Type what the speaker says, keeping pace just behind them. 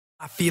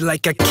I feel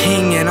like a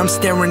king and I'm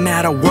staring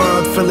at a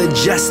world full of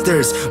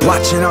jesters,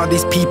 watching all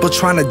these people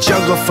trying to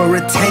juggle for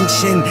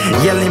attention,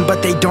 yelling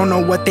but they don't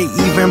know what they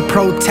even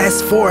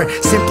protest for.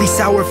 Simply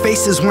sour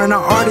faces when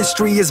our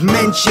artistry is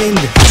mentioned.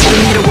 The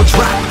meter will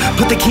drop,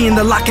 put the key in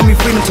the lock, give me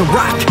freedom to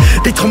rock.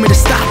 They told me to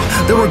stop,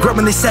 they regret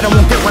when they said I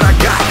won't get what I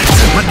got.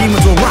 My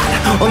demons will rot,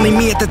 only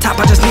me at the top,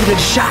 I just needed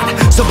a shot.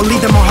 So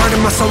believe that my heart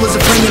and my soul is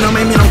a flame, and I'm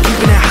aiming, I'm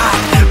keeping it hot.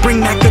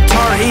 Bring that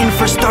guitar in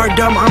for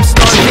stardom, I'm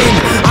starving.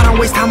 I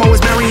don't waste time, I was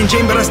marrying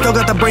Jane, but I still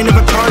got the brain of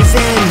a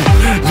Tarzan.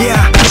 Yeah,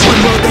 when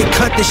will they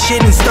cut the shit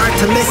and start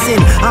to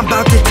listen? I'm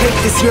about to take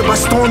this year by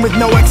storm with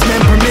no X-Men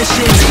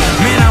permission.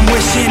 Man, I'm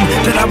wishing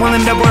that I will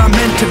end up where I'm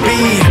meant to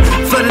be,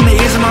 flooding the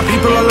ears of my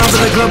people all over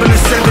the globe in the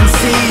 7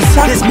 seas.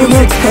 This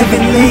music's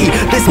heavenly,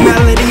 this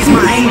melody's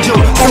my angel.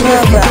 So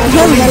if you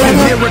don't believe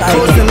in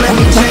miracles, then let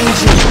me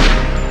change it.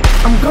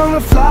 I'm gonna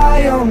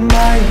fly on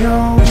my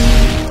own,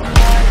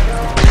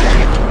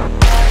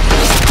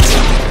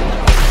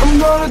 I'm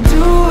gonna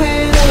do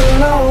it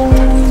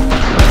alone.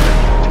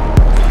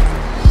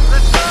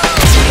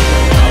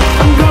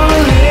 I'm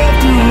gonna live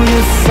through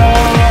this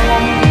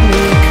song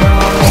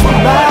because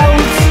I'm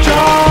out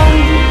strong.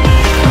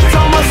 I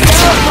told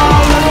myself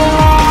all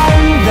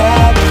along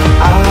that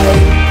I'd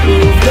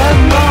prove them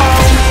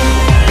wrong.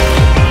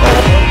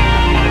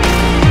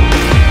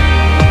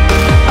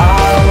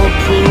 I'll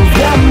prove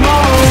them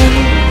wrong.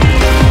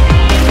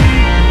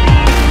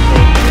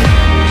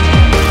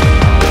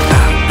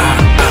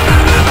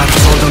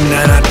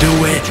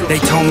 They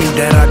told me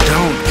that I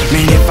don't.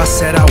 Man, if I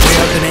said I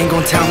will, then ain't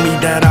gon' tell me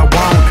that I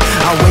won't.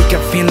 I wake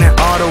up feeling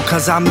auto,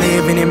 cause I'm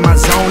living in my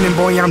zone. And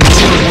boy, I'm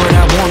doing what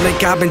I want,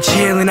 like I've been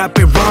chilling up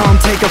in Rome.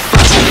 Take a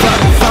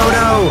fucking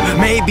photo,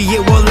 maybe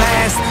it will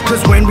last, cause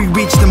when we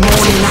reach the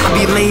morning, I'll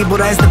be labeled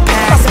as the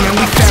past. Man,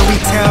 we fairy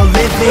tale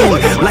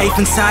living, life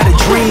inside a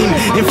dream,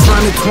 in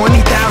front of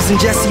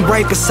 20,000 Jesse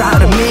right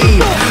beside of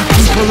me.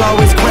 People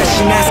always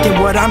question, asking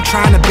what I'm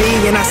trying to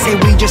be, and I say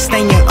we just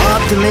staying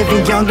up to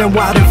living young and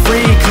wild and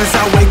free. Cause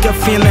I wake up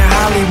feeling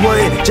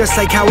Hollywood, just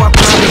like how I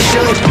probably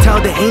should.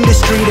 Tell the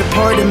industry to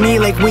pardon me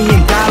like we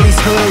in Dolly's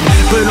hood.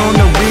 But on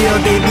the real,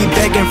 they be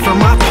begging for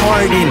my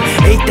pardon.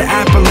 Ate the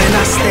apple and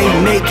I stay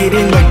naked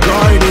in the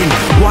garden.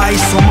 Why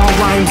so my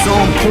rhymes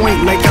on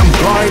point like I'm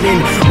guarding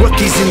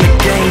rookies in the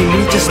game,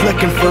 we just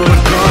looking for a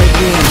guard.